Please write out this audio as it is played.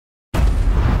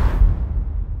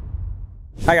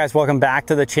Hi guys, welcome back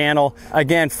to the channel.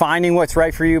 Again, finding what's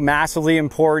right for you, massively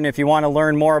important. If you want to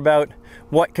learn more about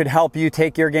what could help you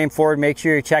take your game forward, make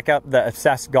sure you check out the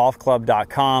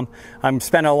obsessedgolfclub.com. I'm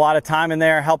spending a lot of time in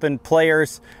there helping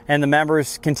players and the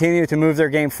members continue to move their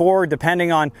game forward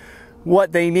depending on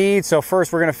what they need. So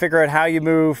first we're going to figure out how you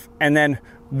move, and then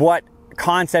what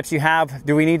concepts you have.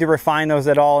 Do we need to refine those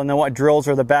at all? And then what drills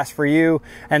are the best for you?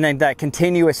 And then that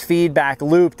continuous feedback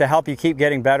loop to help you keep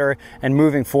getting better and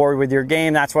moving forward with your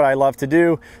game. That's what I love to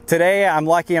do. Today, I'm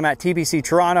lucky I'm at TPC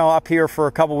Toronto, up here for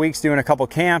a couple weeks doing a couple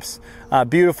camps.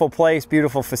 Beautiful place,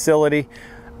 beautiful facility.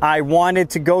 I wanted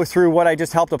to go through what I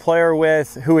just helped a player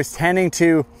with who is tending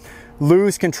to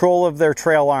lose control of their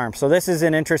trail arm. So this is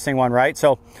an interesting one, right?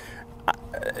 So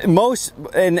most,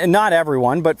 and not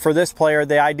everyone, but for this player,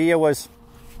 the idea was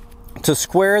to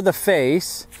square the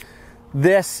face.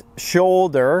 This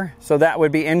shoulder, so that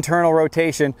would be internal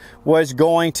rotation, was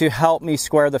going to help me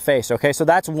square the face. Okay, so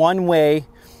that's one way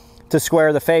to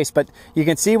square the face, but you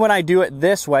can see when I do it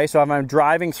this way, so if I'm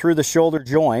driving through the shoulder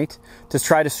joint to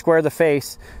try to square the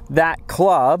face, that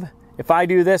club, if I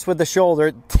do this with the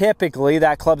shoulder, typically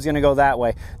that club's going to go that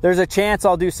way. There's a chance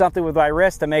I'll do something with my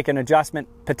wrist to make an adjustment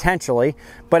potentially,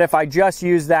 but if I just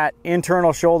use that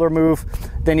internal shoulder move,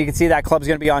 then you can see that club's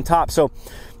going to be on top. So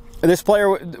this player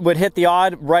would hit the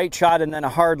odd right shot and then a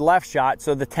hard left shot.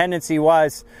 So the tendency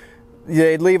was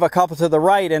they'd leave a couple to the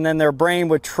right, and then their brain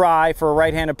would try for a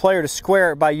right-handed player to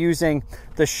square it by using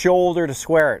the shoulder to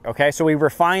square it. Okay, so we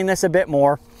refined this a bit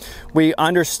more. We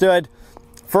understood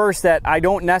first that I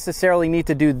don't necessarily need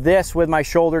to do this with my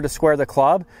shoulder to square the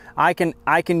club. I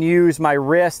can use my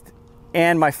wrist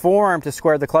and my forearm to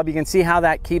square the club. You can see how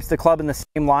that keeps the club in the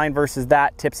same line versus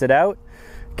that tips it out.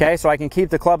 Okay, so I can keep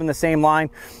the club in the same line.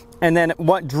 And then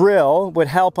what drill would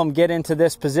help them get into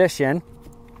this position?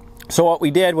 So what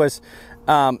we did was,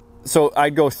 so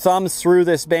I'd go thumbs through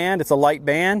this band. It's a light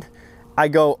band. I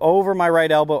go over my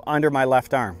right elbow, under my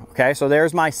left arm. Okay, so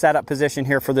there's my setup position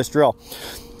here for this drill.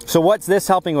 So what's this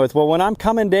helping with? Well, when I'm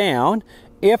coming down,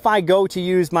 if I go to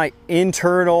use my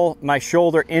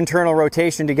shoulder internal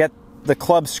rotation to get the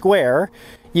club square,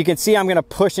 you can see I'm going to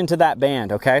push into that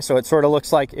band. Okay, so it sort of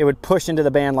looks like it would push into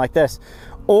the band like this.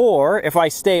 Or if I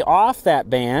stay off that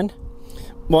band,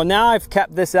 well, now I've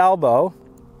kept this elbow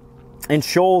and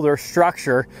shoulder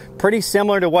structure pretty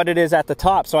similar to what it is at the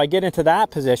top. So I get into that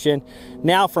position.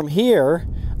 Now from here,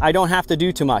 I don't have to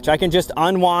do too much. I can just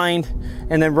unwind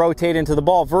and then rotate into the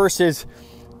ball versus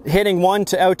hitting one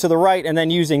out to the right and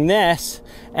then using this,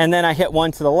 and then I hit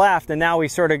one to the left, and now we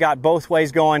sort of got both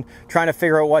ways going, trying to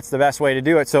figure out what's the best way to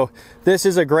do it. So this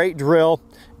is a great drill,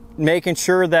 making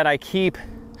sure that I keep,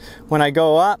 when I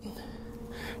go up,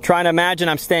 trying to imagine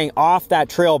I'm staying off that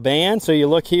trail band. So you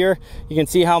look here, you can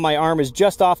see how my arm is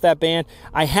just off that band.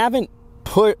 I haven't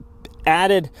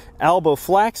added elbow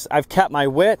flex. I've kept my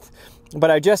width, but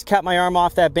I just kept my arm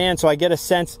off that band, so I get a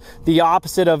sense the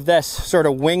opposite of this sort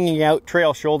of winging out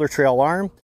trail, shoulder, trail,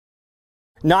 arm.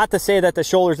 Not to say that the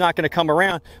shoulder's not going to come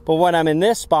around, but when I'm in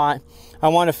this spot, I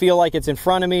want to feel like it's in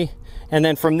front of me, and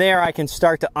then from there I can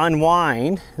start to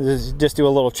unwind. Just do a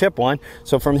little chip one.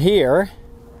 So from here,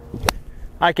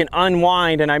 I can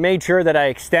unwind, and I made sure that I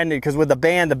extended, because with the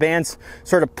band's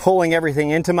sort of pulling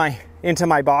everything into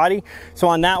my body. So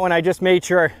on that one, I just made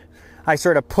sure I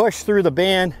sort of push through the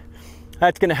band.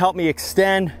 That's going to help me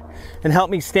extend and help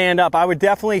me stand up. I would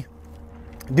definitely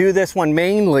do this one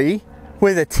mainly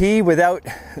with a tee without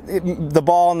the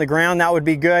ball on the ground. That would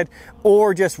be good.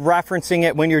 Or just referencing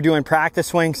it when you're doing practice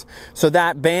swings. So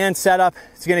that band setup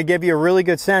is going to give you a really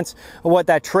good sense of what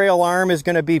that trail arm is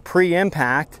going to be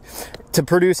pre-impact to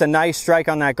produce a nice strike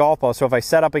on that golf ball. So if I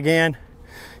set up again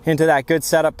into that good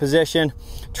setup position,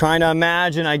 trying to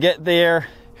imagine I get there,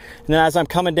 and then as I'm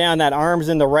coming down, that arm's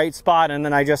in the right spot, and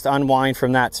then I just unwind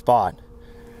from that spot.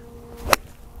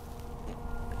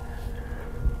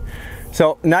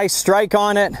 So nice strike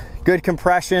on it, good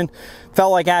compression.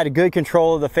 Felt like I had a good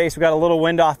control of the face. We got a little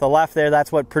wind off the left there.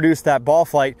 That's what produced that ball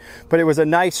flight, but it was a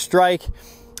nice strike,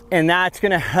 and that's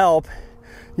going to help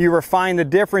you refine the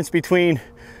difference between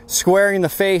squaring the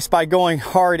face by going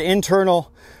hard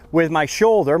internal with my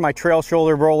shoulder, my trail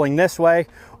shoulder rolling this way,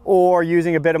 or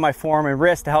using a bit of my forearm and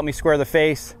wrist to help me square the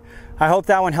face. I hope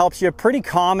that one helps you. Pretty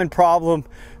common problem,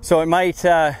 so it might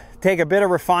take a bit of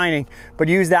refining, but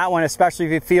use that one, especially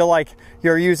if you feel like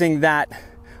you're using that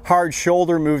hard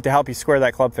shoulder move to help you square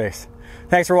that club face.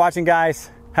 Thanks for watching, guys.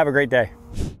 Have a great day.